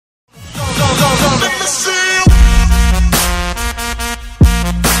Good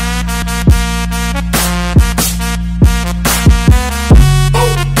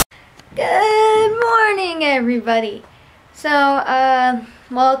morning, everybody. So,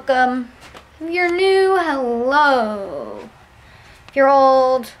 welcome. If you're new, hello. If you're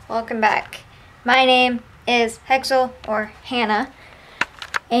old, welcome back. My name is Hexel, or Hannah.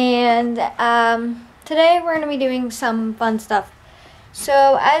 And, today we're going to be doing some fun stuff.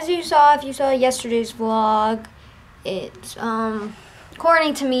 So, as you saw, if you saw yesterday's vlog, it's,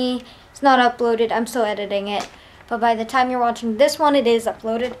 according to me, it's not uploaded. I'm still editing it. But by the time you're watching this one, it is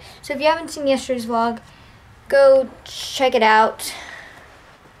uploaded. So if you haven't seen yesterday's vlog, go check it out.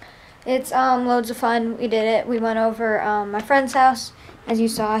 It's loads of fun. We did it. We went over my friend's house. As you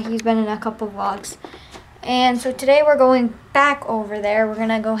saw, he's been in a couple vlogs. And so today we're going back over there. We're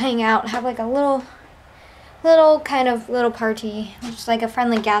gonna go hang out, have like a little party, just like a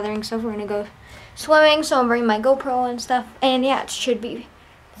friendly gathering. So we're gonna go swimming. So I'm bringing my GoPro and stuff. And yeah, it should be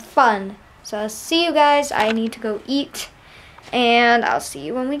fun. So I'll see you guys. I need to go eat, and I'll see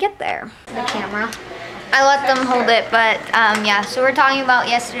you when we get there. The camera. I let them hold it, but yeah. So we're talking about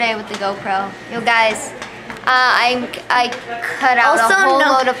yesterday with the GoPro. You guys, I cut out a whole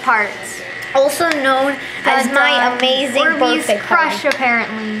load of parts. Also known as my amazing birthday crush, party.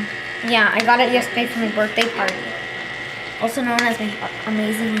 apparently. Yeah, I got it yesterday for my birthday party. Also known as my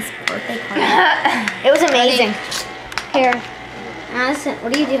amazing birthday party. It was amazing. Here. Addison,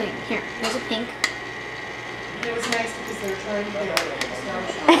 what are you doing? Here, there's a pink. It was nice because they were trying to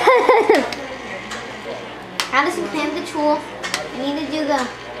Addison, clamp the tool. I need to do the...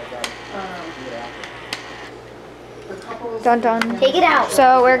 Dun dun. Take it out.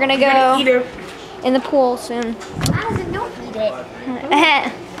 So we're gonna go in the pool soon. Addison, don't eat it.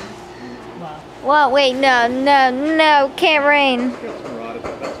 Well, wait, no, can't rain.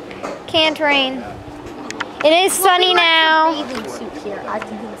 Can't rain. It is sunny now. Bathing suit here, as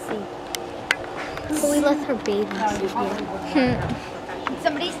you can see. So we left her bathing suit here.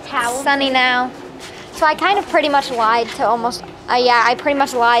 Somebody's towel. Sunny now. So I kind of pretty much lied to almost, I pretty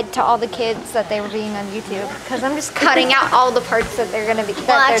much lied to all the kids that they were being on YouTube. Because I'm just cutting out all the parts that they're going to be,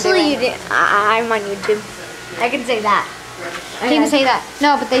 Well, actually you didn't. I'm on YouTube. I can say that. You can say that.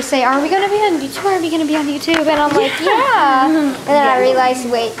 No, but they say, are we going to be on YouTube? Are we going to be on YouTube? And I'm like, yeah. And then I realized,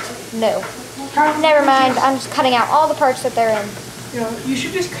 wait, no. Never mind, I'm just cutting out all the parts that they're in. Yeah, you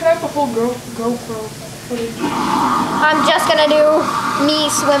should just cut out the whole GoPro footage. I'm just gonna do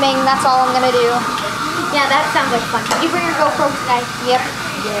me swimming, that's all I'm gonna do. Yeah, that sounds like fun. Did you bring your GoPro today? Yep.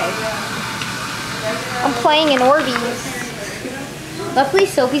 Yeah. I'm playing in Orbeez. Luckily,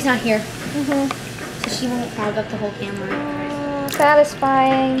 Sophie's not here. So she won't clog up the whole camera.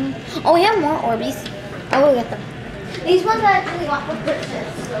 Satisfying. Oh, we have more Orbeez. I will get them. These ones I actually got for Christmas.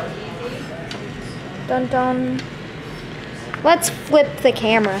 Dun dun. Let's flip the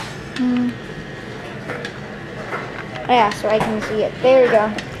camera. Yeah, so I can see it. There we go.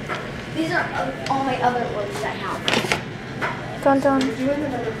 These are all my other Orbeez I have. Dun dun.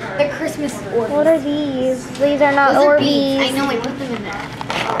 The Christmas Orbeez. What are these? These are not Those are Orbeez. beads. I know, I put them in there.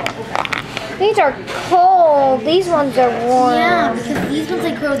 These are cold. These ones are warm. Yeah, because these ones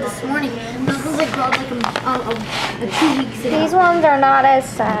I growed this morning. Those ones I growed like 2 weeks ago. These ones are not as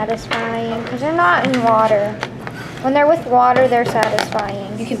satisfying because they're not in water. When they're with water, they're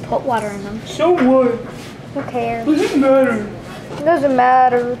satisfying. You can put water in them. So what? Who cares? Doesn't matter. It doesn't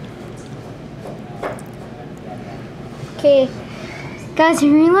matter. Okay. Guys,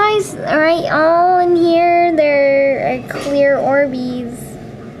 you realize, right, all in here, they're clear Orbeez.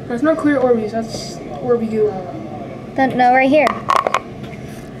 That's not clear Orbeez, that's Orby goo. No, right here.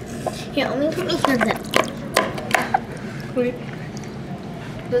 Here, let me put my hands in. Wait.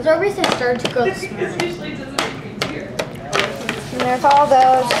 Those Orbeez have started to grow this morning. And there's all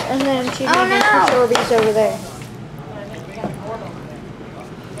those, and then she push Orbeez over there.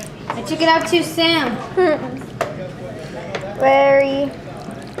 I took it out too soon. Very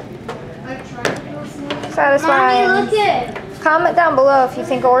satisfying. Mommy, look it. Comment down below if you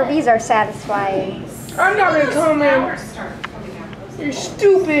think Orbeez are satisfying. I'm not gonna comment. You're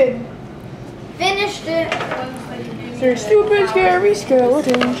stupid. Finished it. You're stupid, scary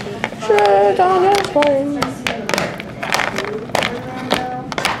skeleton. Shred on your spine.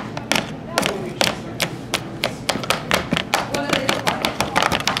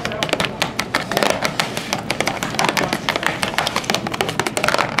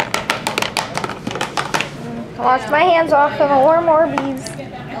 Wash my hands off of a warm Orbeez.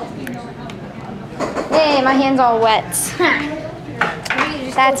 Yay, my hand's all wet.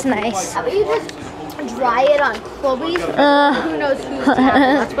 That's nice. How about you just dry it on Chloe's? Who knows who's tablet?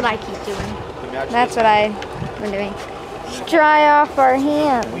 That's what I keep doing. That's what I've been doing. Let's dry off our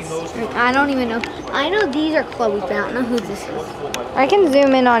hands. I don't even know. I know these are Chloe's, but I don't know who this is. I can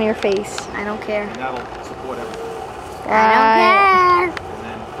zoom in on your face. I don't care. And that'll support everything. I And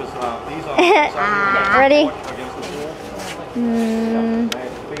then, because these are Ready? against the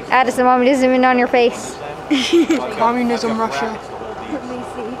wall. Addison, want me to zoom in on your face? Communism Russia.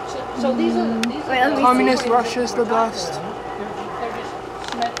 Communist Russia is the best.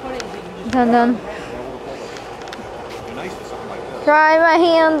 Done, done. They're nice for something like this. Dry my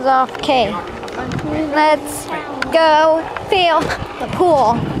hands off. Okay. Let's go feel the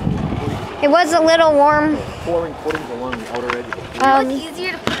pool. It was a little warm. Pouring footings along the outer edge of the pool. It's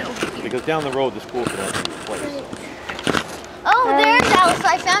easier to put it over here. Because down the road, this pool could actually be replaced. Oh, there's Elsa.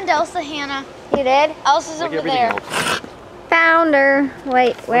 I found Elsa, Hannah. You did? Elsa's Like over everything there. else. Found her.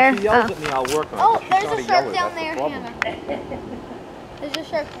 Wait, where? When she yells Oh. at me, I'll work on it. Oh, She's there's not a shark yeller, down that's the there, problem. Hannah. There's a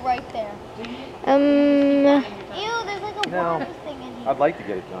shark right there. Um, Ew, there's like a No. water thing in here. I'd like to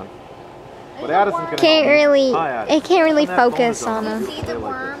get it done. But There's a Addison's worm. going to can't really, Hi, Addison. it can't really Turn that focus phone on down. her. See the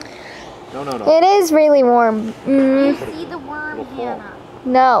worm? No, no, no. It is really warm. You see the worm, It'll fall. Hannah?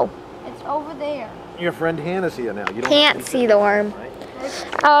 No, It's over there. Your friend Hannah's here now. You don't can't have to see the worm. Right?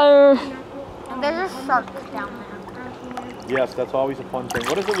 And there's a shark down there. Yes, that's always a fun thing.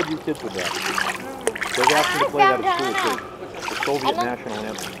 What is it with you kids with that? They ask me to play that at school too. The Soviet national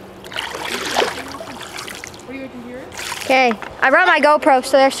anthem. Okay, I brought my GoPro,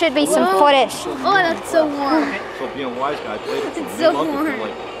 so there should be some footage. Oh, that's so warm. So being a wise guy, played it for them. It's They so loved it. warm. They're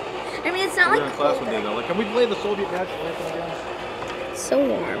like, I mean, it's not we were in like class one day. They're like, can we play the Soviet national anthem again? so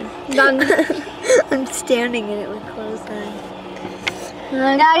warm. I'm standing in it with closed eyes.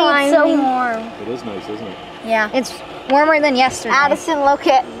 Daddy, it's so warm. It is nice, isn't it? Yeah. It's warmer than yesterday. Addison, look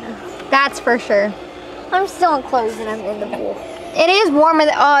it. That's for sure. I'm still enclosed and I'm in the pool. It is warmer.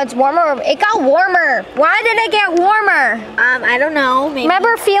 It's warmer. It got warmer. Why did it get warmer? I don't know. Maybe.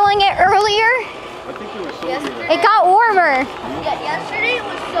 Remember feeling it earlier? I think you were Soviet. It got warmer. Yeah, yesterday it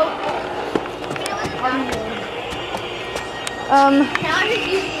was so cold. I mean, it was not Now I'm just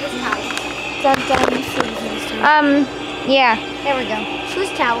using this towel. Yeah. There we go. Whose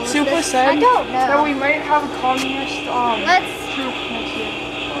towel is Super this? said I don't know. that we might have a communist Let's. troop next year.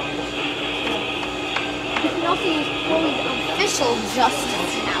 You can also use Chloe's official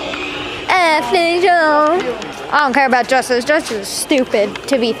justice towel. Official. I don't care about justice. Justice is stupid,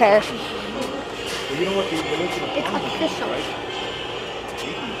 to be fair. Well, you know what the original It's song is, official. right?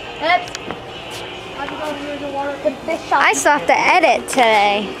 Oops. I still have to edit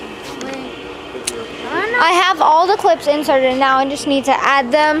today. I have all the clips inserted now. I just need to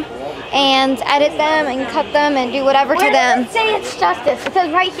add them and edit them and cut them and do whatever to Where them. does it say it's justice? It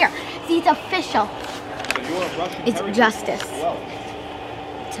says right here. See, it's official. So you're a Russian It's heritage justice. as well.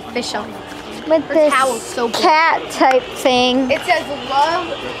 It's official. With Her this towel's so big. cat type thing. It says love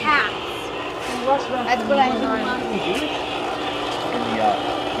cats. That's what I know.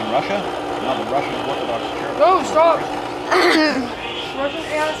 In Russia? No, the Russian Orthodox Church. No, stop! Russian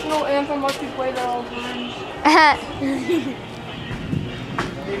national anthem must be played at all times.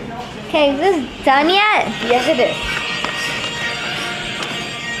 Okay, is this done yet? Yes, it is.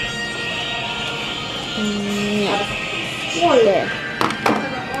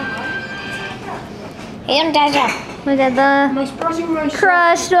 Look at the I'm expressing myself.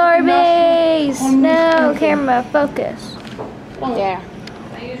 crushed Orbeez. No, camera, focus. There.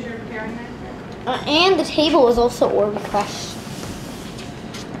 And the table is also Orby crushed.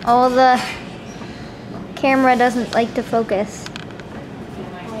 Oh, the camera doesn't like to focus.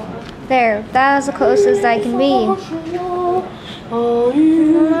 There, that was the closest I can be.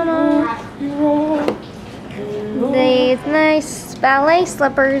 These nice ballet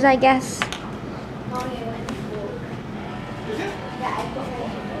slippers, I guess.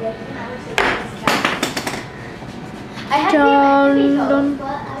 Dun, dun.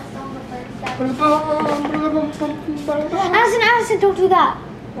 Addison, don't do that.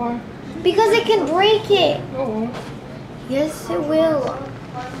 Why? Because it can break it. Oh, Yes, it will.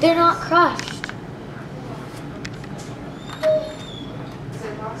 They're not crushed.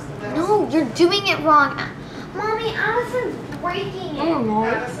 No, you're doing it wrong. Mommy, Addison's breaking I it. am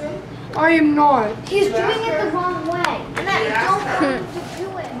not. I am not. He's doing it the wrong way. And I don't want him to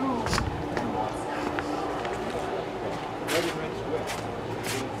do it.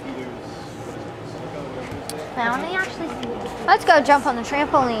 I only actually see it. Let's go jump on the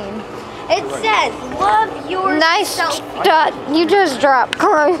trampoline. It says, love yourself. Nice shot. You just dropped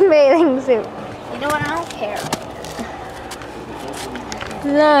Chloe's bathing suit. You know what? I don't care.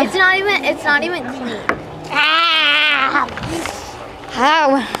 No. It's not even clean.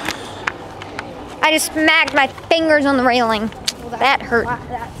 Ow. I just smacked my fingers on the railing. That hurt.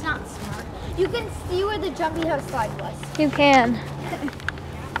 That's not smart. You can see where the jumpy house slide was. You can.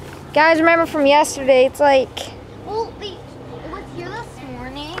 Guys, remember from yesterday, it's like... Well, it was here this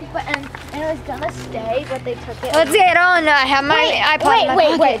morning, but and it was gonna stay, but they took it. Let's get on. I have my iPod in my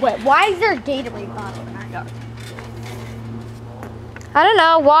pocket. Wait. Why is there a Gatorade bottle in our yard? I don't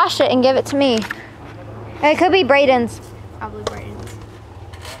know. Wash it and give it to me. It could be Braden's. Probably Braden's.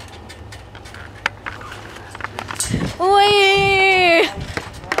 Wee!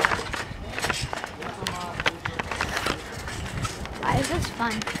 Why is this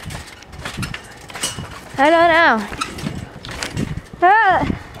fun? I don't know. Ah,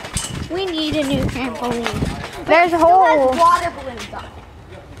 We need a new trampoline. there's a It hole. has water balloons on it.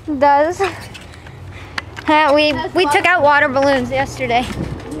 Does. We took out water balloons yesterday.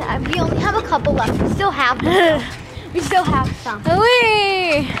 No, we only have a couple left. We still have them. We still have some.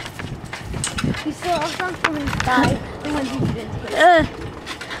 Wee! We still have some from inside. The ones you didn't take.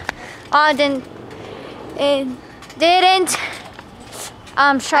 Oh, it didn't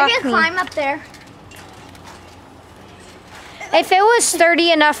I shock can me. climb up there. If it was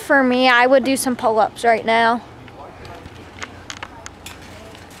sturdy enough for me, I would do some pull-ups right now.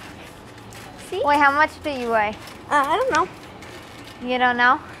 See? Wait, how much do you weigh? I don't know. You don't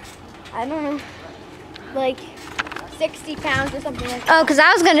know? I don't know. Like 60 pounds or something like that. Oh, because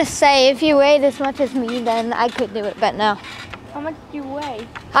I was going to say, if you weighed as much as me, then I could do it, but no. How much do you weigh?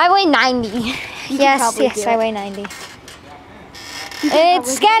 I weigh 90. Yes, probably yes, do I it. weigh 90.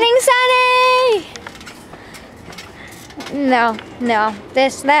 It's getting sunny! No,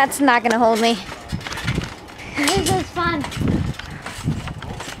 that's not going to hold me. This is fun.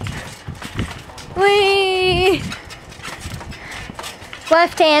 Whee!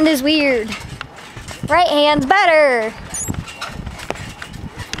 Left hand is weird. Right hand's better.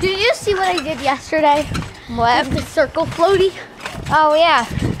 Did you see what I did yesterday? What? With the circle floaty? Oh, yeah.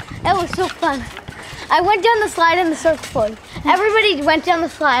 That was so fun. I went down the slide in the circle floaty. Everybody went down the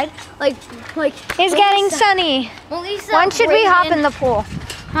slide. Like. It's getting sunny. Melissa, When should we hop in Brayden- the pool?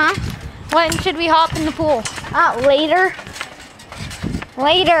 Huh? When should we hop in the pool? Later.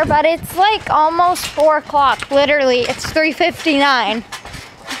 Later, but it's like almost 4 o'clock. Literally, it's 3:59.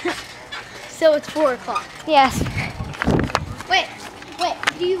 So it's 4 o'clock. Yes. Wait.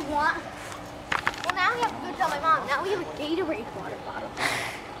 Do you want? Well, now we have to go tell my mom. Now we have a Gatorade water bottle.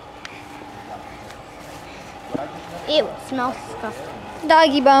 Ew, it smells disgusting.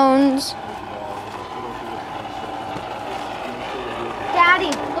 Doggy bones.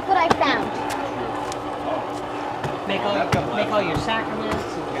 Daddy, look what I found. Make all your sacraments.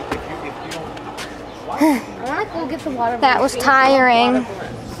 I want to go get the water bottle. That was tiring.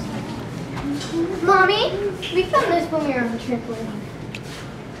 Mommy, we found this when we were on the trampoline.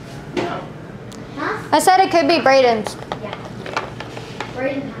 Huh? I said it could be Braden's. Yeah.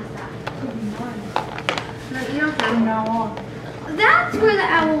 Braden has that. No, you don't have it. That's where the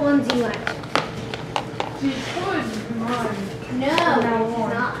owl onesie went. No,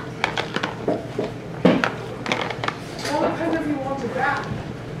 it's not. Well, it depends if you want it back.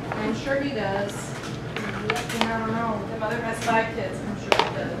 I'm sure he does. You never know. The mother has 5 kids. I'm sure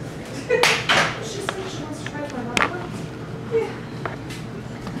he does. She said she wants to try my mother.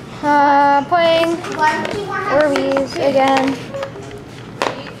 Playing Why would you want to have Orbeez again. He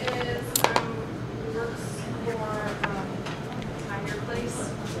is, works for, Tire Place.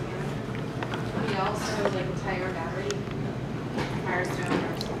 He also, like, tire battery. Tires down.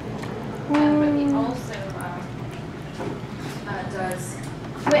 But he also, does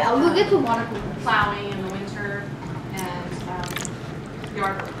Wait, I'll go get the water balloon. plowing in the winter and,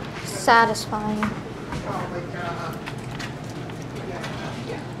 yard work. Satisfying.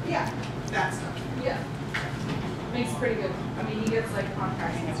 Yeah, that stuff. Yeah. Makes pretty good. I mean, he gets like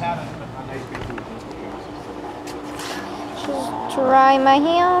contracting. Just dry my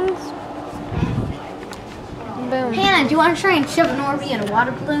hands. Boom. Hannah, do you want to try and shove an Orbeez in a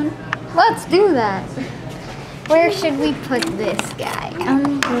water balloon? Let's do that. Where should we put this guy?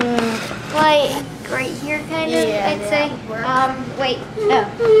 Like right here, kind of. Yeah, I'd say. that Wait, no.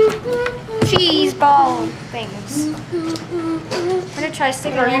 Cheese ball things. I'm gonna try to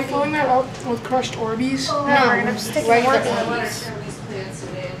stick Are it you in. filling that up with crushed Orbeez? No, we're gonna stick it in.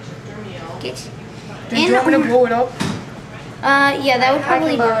 Get Do you want me to blow it up? Yeah, that would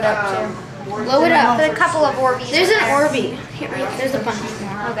probably blow it up too. blow it up. Put a couple of Orbeez. There's in an there. Orbeez. Here, there's a bunch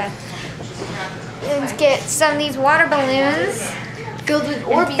more. Okay. Let's get some of these water balloons Filled with and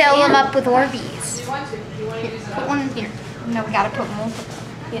Orbeez. fill them up with Orbeez. Put one in here. No, we gotta put multiple.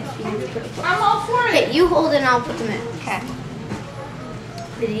 Yes, you need to put it. I'm all for it. Okay, you hold it and I'll put them in. Okay.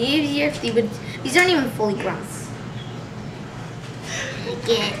 These aren't even fully grown.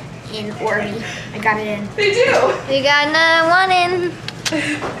 Get in Orby. I got it in. They do. We got another one in.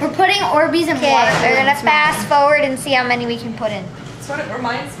 We're putting Orbeez in Okay, water. we're gonna fast forward and see how many we can put in. That's what it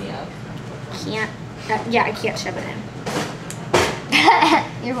reminds me of. Can't. Yeah, I can't shove it in.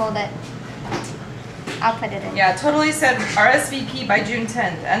 You hold it. I'll put it in. Yeah, totally said RSVP by June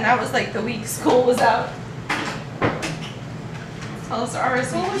 10th, and that was like the week school was out. Tell us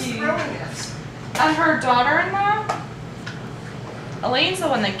RSVP. And her daughter-in-law? Elaine's the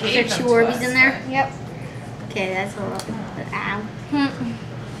one that Is gave there them 2 to Orbeez us. in there? Yep. Okay, that's a little. Ow.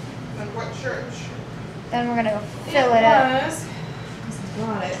 And what church? Then we're gonna fill it up.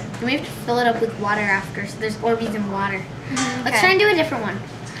 Got it. We have to fill it up with water after, so there's Orbeez in water. Let's Okay. try and do a different one.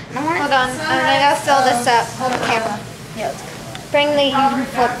 I don't want Hold on, I'm gonna fill this up. Hold the camera. Bring the, you can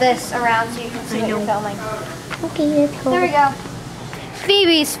flip this around so you can see what you're filming. Okay, let's There we go.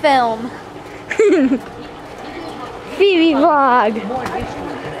 Phoebe's film. Phoebe vlog.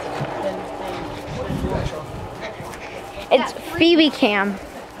 It's Phoebe cam.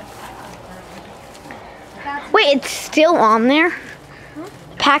 Wait, it's still on there?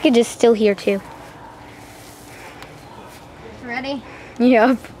 The package is still here too. Ready?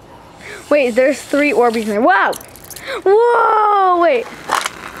 Yep. Wait, there's 3 Orbeez in there. Wow! Whoa! Wait.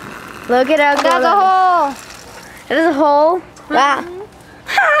 Look at how That's a hole. There's a hole. Wow.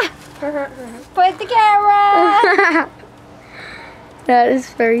 Put the camera. That is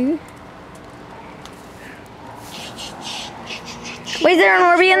very. Wait, is there an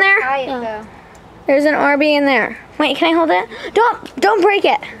Orby in there? Try it, though. There's an Orby in there. Wait, can I hold it? Don't break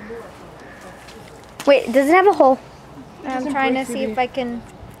it. Wait, does it have a hole? I'm trying to see if I can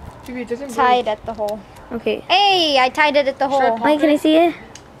tie it at the hole. Okay. Hey, I tied it at the hole. Wait, can I see it?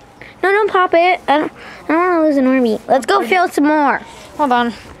 No, don't pop it. I don't want to lose an Orby. Let's go fill some more. Hold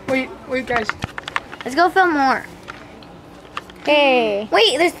on. Wait, guys. Let's go fill more. Hey.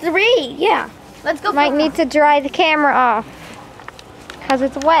 Wait, there's 3. Yeah. Let's go. Might need to dry the camera off. Because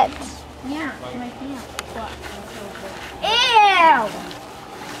it's wet. Yeah. Ew.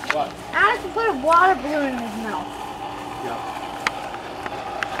 What? Alex put a water balloon in his mouth.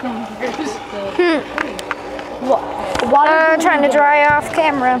 Trying to dry off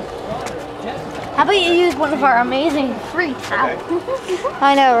camera. How about you use one of our amazing free towels?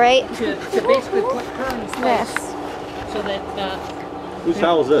 I know, right? To basically put her in place This. so that Whose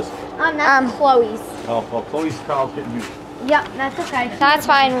towel is this? That's Chloe's. Oh, well, Chloe's towel's getting used. Yep, that's okay. That's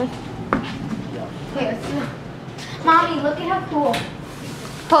fine. Mommy, look at how cool.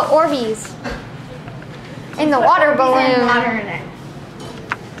 Put Orbeez in the water balloon. Water in it.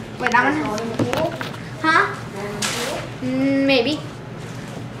 Wait, that one has Huh? Maybe.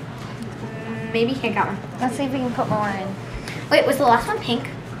 Maybe. I got one. Let's see if we can put more in. Wait, was the last one pink?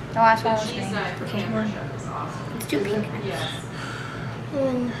 The last one was green. Okay. Let's do pink.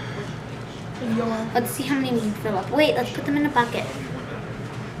 Let's see how many we can fill up. Wait, let's put them in a bucket.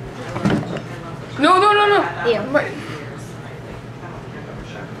 No. Ew.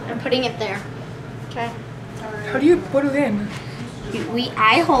 I'm putting it there. Okay. How do you put it in?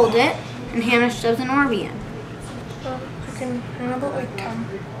 I hold it, and Hannah shoves an Orby in. I can handle like 10.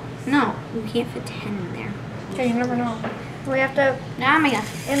 No, we can't fit 10 in there. Okay, you never know. We have to, Now I'm gonna.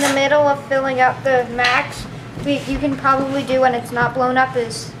 in the middle of filling up the max, you can probably do when it's not blown up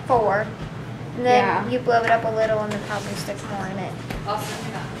is 4. And then Yeah. you blow it up a little and then probably stick more in it.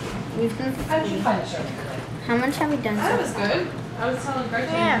 We've done How'd you 3. find it? How much have we done That so was far? good. I was telling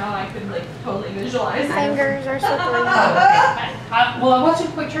Gretchen Yeah. how I could like totally visualize it. Fingers are slippery. well, I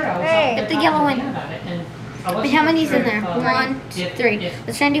wasn't quite sure. I was Hey. Get the yellow one. about it, and I Wait, wasn't how many's sure in there? if, 1, 2, if- 3. if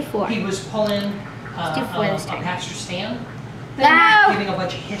Let's try and do 4. He was pulling do 4 this a time. Pastor Stan, No! giving a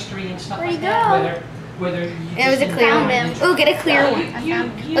bunch of history and stuff Where'd like he that. go? Whether you It was just a clear found one. him. Oh, get a clear one.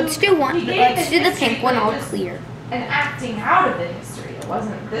 You Let's do one. we gave Let's do the history, pink one but it all was clear. An acting out of the history. It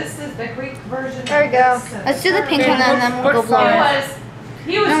wasn't. This is the Greek version. There we of go. this, and Let's do the pink one and then we'll go He blow it.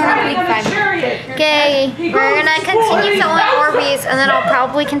 He was No, we're riding not on a putting 5. chariot. Okay, He we're goes, gonna continue "Boys, filling that's Orbeez and then I'll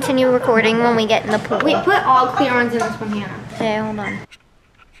probably continue recording when we get in the pool. Wait, put all clear ones in this one, Hannah. Okay, hold on.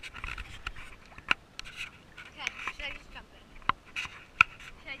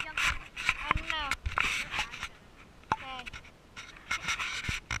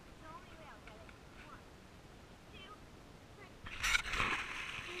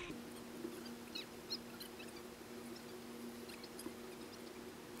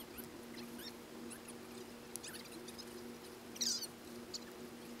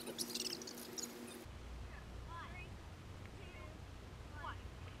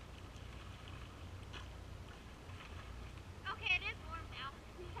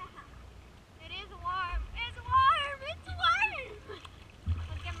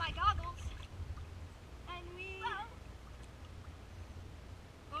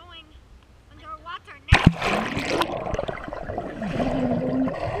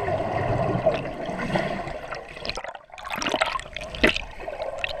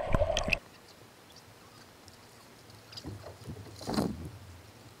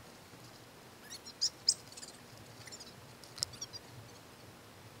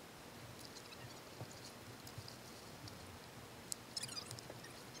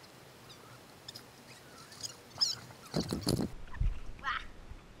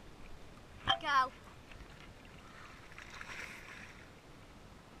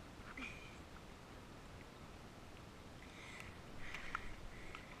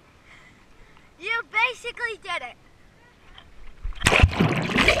 basically did it.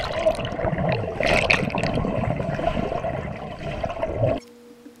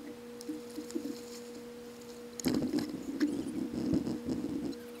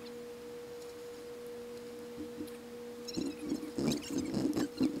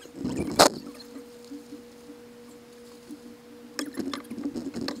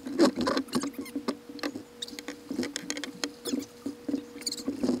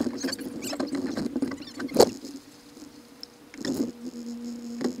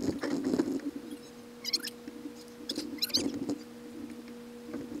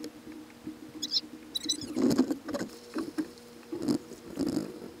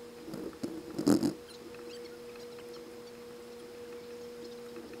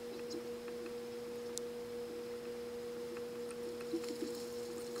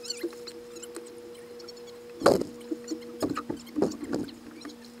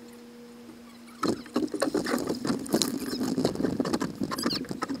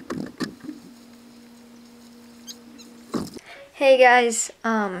 Hey guys,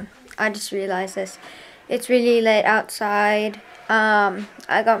 I just realized this. It's really late outside. I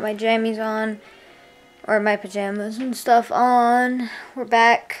got my jammies on, or my pajamas and stuff on. We're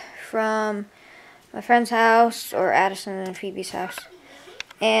back from my friend's house, or Addison and Phoebe's house.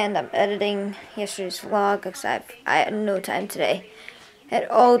 And I'm editing yesterday's vlog because I had no time today at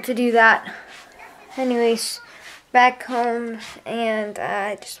all to do that. Anyways, back home, and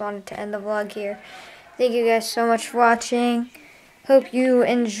I just wanted to end the vlog here. Thank you guys so much for watching. Hope you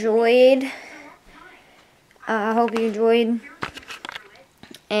enjoyed.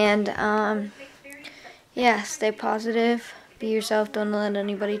 And yeah, stay positive. Be yourself. Don't let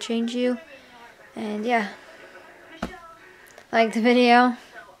anybody change you. And yeah, like the video.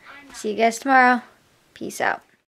 See you guys tomorrow. Peace out.